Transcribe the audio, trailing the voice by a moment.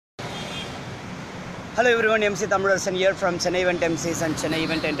Hello everyone, Zee Tamil here from Chennai Event Emcees and Chennai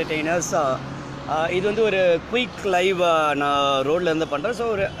Event Entertainers. இது வந்து ஒரு quick live நான் ரோட்ல இருந்து பண்ணுறேன். ஸோ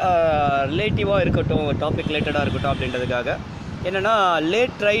ஒரு ரிலேட்டிவாக இருக்கட்டும், டாபிக் ரிலேட்டடாக இருக்கட்டும் அப்படின்றதுக்காக என்னென்னா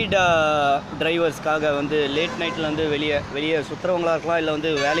லேட் ரைட் டிரைவர்ஸ்க்காக வந்து லேட் நைட்டில் வந்து வெளியே சுற்றுறவங்களாக இருக்கலாம், இல்லை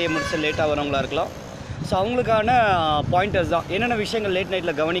வந்து வேலையை முடிச்சு லேட்டாக வரவங்களாக இருக்கலாம். ஸோ அவங்களுக்கான பாயிண்டர்ஸ் தான் என்னென்ன விஷயங்கள் லேட்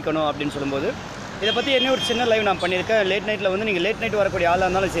நைட்டில் கவனிக்கணும் அப்படின்னு சொல்லும்போது இதை பற்றி என்ன ஒரு சின்ன லைவ் நான் பண்ணியிருக்கேன். லேட் நைட்டில் வந்து நீங்கள் லேட் நைட் வரக்கூடிய ஆளாக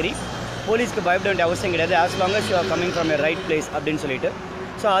இருந்தாலும் சரி, போலீஸ்க்கு பயப்பட வேண்டிய அவசியம் கிடையாது, as long as you are coming from a right place அப்படின்னு சொல்லிட்டு.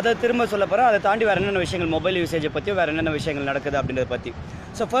 ஸோ அதை திரும்ப சொல்ல போகிறேன். அதை தாண்டி வேறு என்னென்ன விஷயங்கள் மொபைல் யூசேஜை பற்றியும் வேறு என்னென்ன விஷயங்கள் நடக்குது அப்படின்றத பற்றி.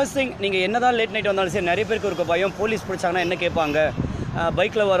 ஸோ ஃபர்ஸ்ட் திங், நீங்கள் என்ன தான் லேட் நைட் வந்தாலும் சரி, நிறைய பேருக்கு இருக்க பயம், போலீஸ் பிடிச்சாங்கன்னா என்ன கேட்பாங்க,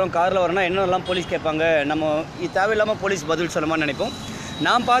 பைக்கில் வரோம் காரில் வரோம்னா என்னெல்லாம் போலீஸ் கேட்பாங்க, நம்ம தேவையில்லாமல் போலீஸ் பதில் சொல்லமான்னு நினைப்போம்.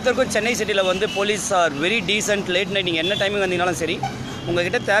 நான் பார்த்துருக்கோம் சென்னை சிட்டியில் வந்து police are very decent. Late night நீங்கள் என்ன டைமிங் வந்தீங்கனாலும் சரி,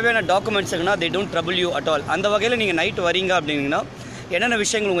 உங்கள்கிட்ட தேவையான டாக்குமெண்ட்ஸ் இருக்குன்னா they don't trouble you at all. அந்த வகையில் நீங்கள் நைட் வரீங்க அப்படின்னா என்னென்ன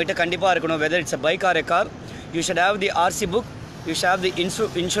விஷயங்கள் உங்கள்கிட்ட கண்டிப்பாக இருக்கணும். Whether it's a bike R a car, you should have the RC book, you should have the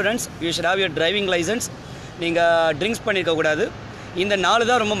insurance, you should have your driving licence. நீங்கள் ட்ரிங்க்ஸ் பண்ணியிருக்கக்கூடாது. இந்த 4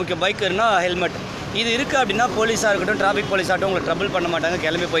 தான் ரொம்ப முக்கியம். பைக் இருந்தால் ஹெல்மெட். இது இருக்குது அப்படின்னா போலீஸாக இருக்கட்டும், டிராஃபிக் போலீஸாகட்டும் உங்களை ட்ரபிள் பண்ண மாட்டாங்க,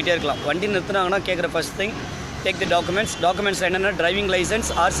 கிளம்பி போயிட்டே இருக்கலாம். வண்டி நிறுத்துனாங்கன்னா கேட்குற first thing, take the documents என்னென்ன driving licence,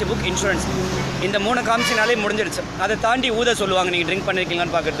 RC book, insurance. இந்த 3 காமிச்சினாலே முடிஞ்சிடுச்சு. அதை தாண்டி ஊத சொல்லுவாங்க நீங்கள் ட்ரிங்க்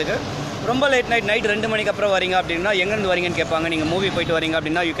பண்ணியிருக்கீங்களான்னு பார்க்குறதுக்கு. ரொம்ப லேட் நைட் 2 மணிக்கு அப்புறம் வரீங்க அப்படின்னா எங்கேருந்து வரீங்கன்னு கேட்பாங்க. நீங்கள் மூவி போயிட்டு வரீங்க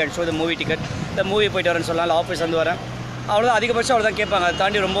அப்படின்னா you can show the movie ticket. இந்த மூவி போயிட்டு வரேன்னு சொல்லலாம், ஆஃபீஸ் வந்து வரேன், அவ்வளோதான். அதிகபட்சம் அவ்வளோ தான் கேட்பாங்க. அதை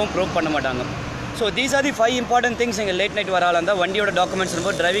தாண்டி ரொம்பவும் ப்ரூவ் பண்ண மாட்டாங்க. So these are the 5 important things. நீங்கள் லேட் நைட் வரால இருந்தால் வண்டியோட டாக்குமெண்ட்ஸ்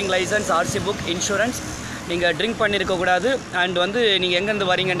இருக்கும், driving licence, RC book, insurance. நீங்கள் ட்ரிங்க் பண்ணியிருக்கக்கூடாது. அண்ட் வந்து நீங்கள்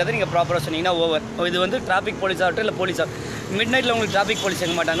எங்கேருந்து வரீங்கன்றதை நீங்கள் ப்ராப்பராக சொன்னீங்கன்னா ஓவர். இது வந்து டிராஃபிக் போலீஸ் ஆகட்டும் இல்லை போலீஸாக, மிட் நைட்டில் உங்களுக்கு டிராஃபிக் போலீஸ்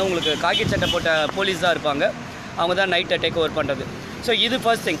இருக்க மாட்டாங்க, உங்களுக்கு காக்கி சட்டை போட்ட போலீஸ் தான் இருப்பாங்க. அவங்க தான் நைட்டை டேக் ஓவர் பண்ணுறது. ஸோ இது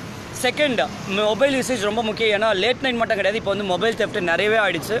first thing. Second, mobile usage ரொம்ப முக்கியம். ஏன்னா லேட் நைட் மட்டும் கிடையாது, இப்போ வந்து மொபைல் தெஃப்ட் நிறையவே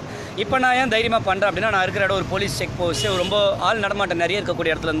ஆகிடுச்சு. இப்போ நான் ஏன் தைரியமாக பண்ணுறேன் அப்படின்னா, நான் இருக்கிற இடம் ஒரு போலீஸ் செக் போஸ்ட்டு, ரொம்ப ஆள் நடமாட்டம் நிறைய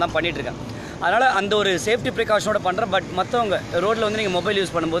இருக்கக்கூடிய இடத்துல தான் பண்ணிகிட்ருக்கேன். அதனால் அந்த ஒரு சேஃப்டி ப்ரிகாஷனோட பண்ணுறேன். பட் மற்றவங்க ரோட்டில் வந்து நீங்கள் மொபைல்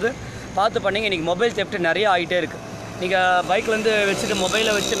யூஸ் பண்ணும்போது பார்த்து பண்ணிங்க. இன்றைக்கி மொபைல் தெஃப்ட் நிறைய ஆகிட்டே இருக்குது. நீங்கள் பைக்லேருந்து வச்சுட்டு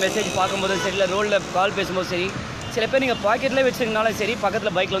மொபைலை வச்சு மெசேஜ் பார்க்கும்போதும் சரி, இல்லை ரோட்டில் கால் பேசும்போது சரி, சில பேர் நீங்கள் பாக்கெட்லேயே வச்சுருக்கனாலும் சரி,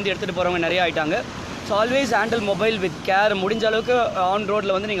 பக்கத்தில் பைக்கில் வந்து எடுத்துகிட்டு போகிறவங்க நிறைய ஆகிட்டாங்க. So always handle mobile with care. முடிஞ்ச அளவுக்கு ஆன்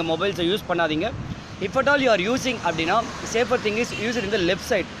ரோட்டில் வந்து நீங்கள் மொபைல்ஸை யூஸ் பண்ணாதீங்க. If at all you are using அப்படின்னா safer thing is use it in the left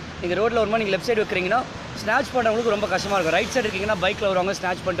side. நீங்கள் ரோட்டில் வருமா நீங்கள் லெஃப்ட் சைடு வைக்கிறீங்கன்னா ஸ்நாச் பண்ணுறவங்களுக்கு ரொம்ப கஷ்டமாக இருக்கும். ரைட் சைடு இருக்கீங்கன்னா பைக்கில் வருவாங்க,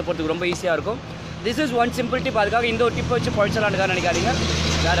 ஸ்நாச் பண்ணிட்டு போகிறதுக்கு ரொம்ப ஈஸியாக இருக்கும். This is one simple tip. அதுக்காக இந்த ஒரு டிப்பை வச்சு பழிச்சலான்னு நினைக்காதீங்க.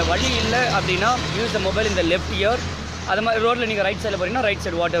 வேறு வழி இல்லை அப்படின்னா யூஸ் த மொபைல் இந்த லெஃப்ட் இயர். அது மாதிரி ரோட்டில் நீங்கள் ரைட் சைடில் போகிறீங்கன்னா right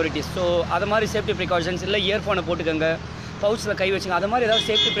side what ever it is. So அது மாதிரி சேஃப்டி ப்ரிகாஷன்ஸ், இல்லை இயர்ஃபோனை போட்டுக்கோங்க, பவுச்சில் கை வச்சுங்க, அது மாதிரி ஏதாவது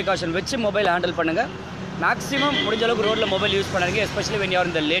சேஃப்டி ப்ரிகாஷன் வச்சு மொபைல் ஹேண்டில் பண்ணுங்கள். மேக்ஸிமம் முடிஞ்ச அளவுக்கு ரோட்டில் மொபைல் யூஸ் பண்ணாதீங்க, எஸ்பெஷலி வென் யூ ஆர்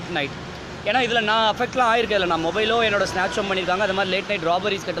இந்த லேட் நைட். ஏன்னா இதில் நான் அஃபெக்ட்லாம் ஆயிருக்கேன். இல்லை நான் மொபைலோ என்னோட ஸ்நாச்சும் பண்ணியிருக்காங்க. அது மாதிரி லேட் நைட்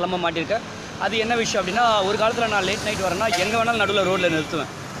ராபரிஸ் கிட்டலாமா மாட்டியிருக்கேன். அது என்ன விஷயம் அப்படின்னா, ஒரு காலத்தில் நான் லேட் நைட் வரேன்னா எங்கே வேணாலும் நடுவில் ரோட்டில்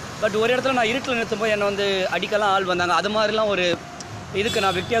நிறுத்துவேன். பட் ஒரு இடத்துல நான் இருட்டில் நிறுத்தும்போது என்னை வந்து அடிக்கலாம் ஆள் வந்தாங்க. அது மாதிரிலாம் ஒரு இதுக்கு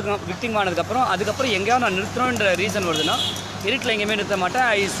நான் விக்டிம் ஆனதுக்கப்புறம் அதுக்கப்புறம் எங்கேயாவது நான் நிறுத்தணுன்ற ரீசன் வருதுன்னா இருட்டில் எங்கேயுமே நிறுத்த மாட்டேன்.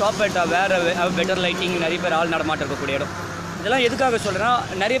 ஐ ஸ்டாப் அட் வேறு பெட்டர் லைட்டிங், நிறைய பேர் ஆள் நடமாட்டம் இருக்கக்கூடிய இடம். இதெல்லாம் எதுக்காக சொல்கிறேன்னா,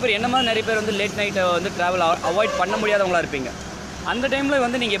 நிறைய பேர் என்ன மாதிரி நிறைய பேர் வந்து லேட் நைட்டை வந்து ட்ராவல் அவாய்ட் பண்ண முடியாதவங்களாக இருப்பீங்க. அந்த டைமில்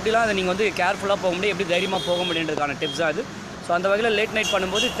வந்து நீங்கள் எப்படிலாம் அதை நீங்கள் வந்து கேர்ஃபுல்லாக போக முடியும், எப்படி தைரியமாக போக முடியுன்றதுக்கான டிப்ஸ் தான் அது. ஸோ அந்த வகையில் லேட் நைட்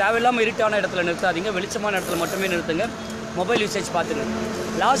பண்ணும்போது தேவையில்லாமல் இருட்டான இடத்துல நிறுத்தாதீங்க, வெளிச்சமான இடத்துல மட்டுமே நிறுத்துங்க. மொபைல் யூசேஜ் பார்த்துட்டு.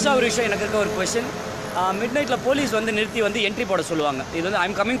 லாஸ்ட்டாக ஒரு விஷயம், எனக்கு இருக்க ஒரு கொஸ்டின், மிட் நைட்டில் போலீஸ் வந்து நிறுத்தி வந்து என்ட்ரி போட சொல்லுவாங்க. இது வந்து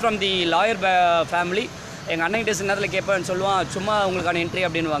I'm coming from the lawyer family. எங்கள் அண்ணன் நேரத்தில் கேட்பேன்னு சொல்லுவான், சும்மா உங்களுக்கான என்ட்ரி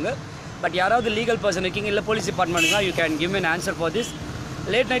அப்படின்வாங்க. பட் யாராவது லீகல் பர்சன் இருக்கீங்க, இல்லை police டிபார்ட்மெண்ட்னா you can give me an answer for this.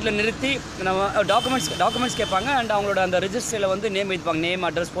 Late நைட்டில் நிறுத்தி நம்ம டாக்குமெண்ட்ஸ் கேட்பாங்க. அண்ட் அவங்களோட அந்த ரெஜிஸ்டரில் வந்து name எழுதிப்பாங்க, name,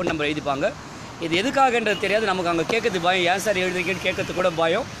 address, phone number எழுதிப்பாங்க. இது எதுக்காகன்றது தெரியாது நமக்கு. அங்கே கேட்கறது பயம், ஏன் சார் எழுதிருக்கேன்னு கேட்கறது கூட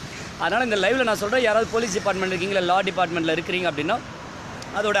பயம். அதனால் இந்த லைவில் நான் சொல்கிறேன், யாராவது போலீஸ் டிபார்ட்மெண்ட் இருக்கீங்க, இல்லை லா டிபார்ட்மெண்ட்டில் இருக்கிறீங்க அப்படின்னா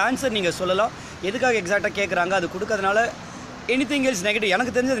அதோட ஆன்சர் நீங்கள் சொல்லலாம். எதுக்காக எக்ஸாக்டாக கேட்குறாங்க, அது கொடுக்கறதுனால எனிதிங் எல்ஸ் நெகட்டிவ்.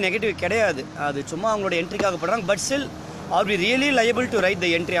 எனக்கு தெரிஞ்சது நெகட்டிவ் கிடையாது, அது சும்மா அவங்களோட என்ட்ரிக்காக போடுறாங்க. But still R we really liable to right the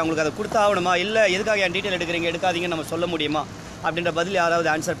entry. அவங்களுக்கு அதை கொடுத்து ஆகணுமா, இல்லை எதுக்காக என் டீட்டெயில் எடுக்காதீங்கன்னு நம்ம சொல்ல முடியுமா அப்படின்ற பதில் யாராவது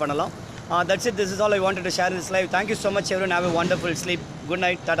ஆன்சர் பண்ணலாம். That's it. This is all I wanted to share this live. Thank you so much everyone. Have a wonderful sleep. Good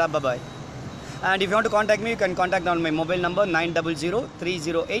night. Tata, bye bye. And if you want to contact me, you can contact on my mobile number 900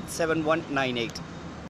 308 7198.